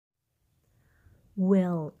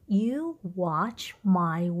Will you watch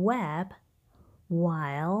my web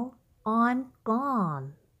while I'm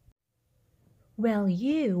gone? Will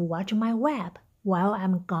you watch my web while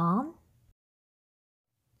I'm gone?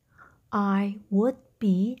 I would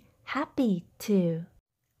be happy to.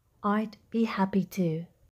 I'd be happy to.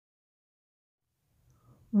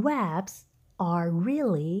 Webs are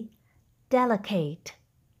really delicate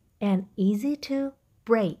and easy to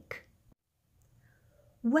break.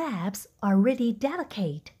 Webs are really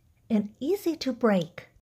delicate and easy to break.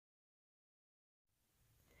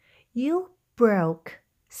 You broke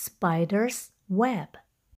Spider's web.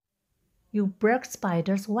 You broke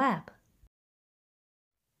Spider's web.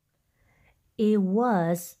 It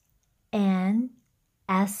was an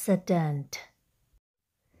accident.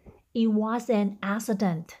 It was an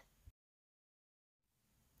accident.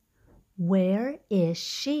 Where is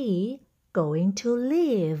she going to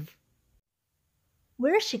live?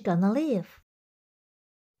 Where is she gonna live?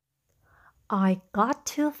 I got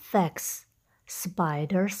to fix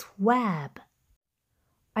Spider's web.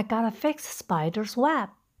 I gotta fix Spider's web.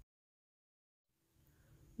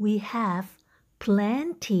 We have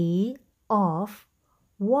plenty of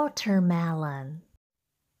watermelon.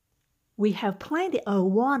 We have plenty of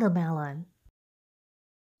watermelon.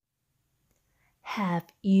 Have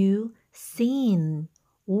you seen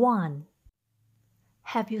one?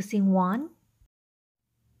 Have you seen one?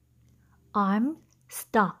 I'm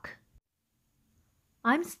stuck.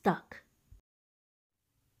 I'm stuck.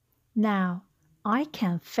 Now I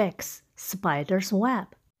can fix Spider's web.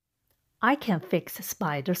 I can fix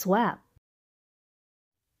Spider's web.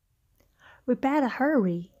 We better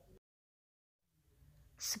hurry.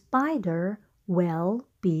 Spider will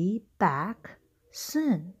be back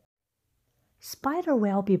soon. Spider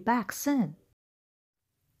will be back soon.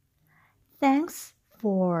 Thanks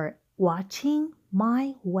for watching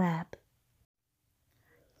my web.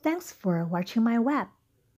 Thanks for watching my web.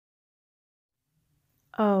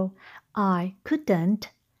 Oh, I couldn't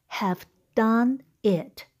have done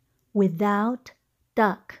it without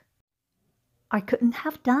Duck. I couldn't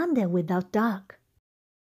have done that without Duck.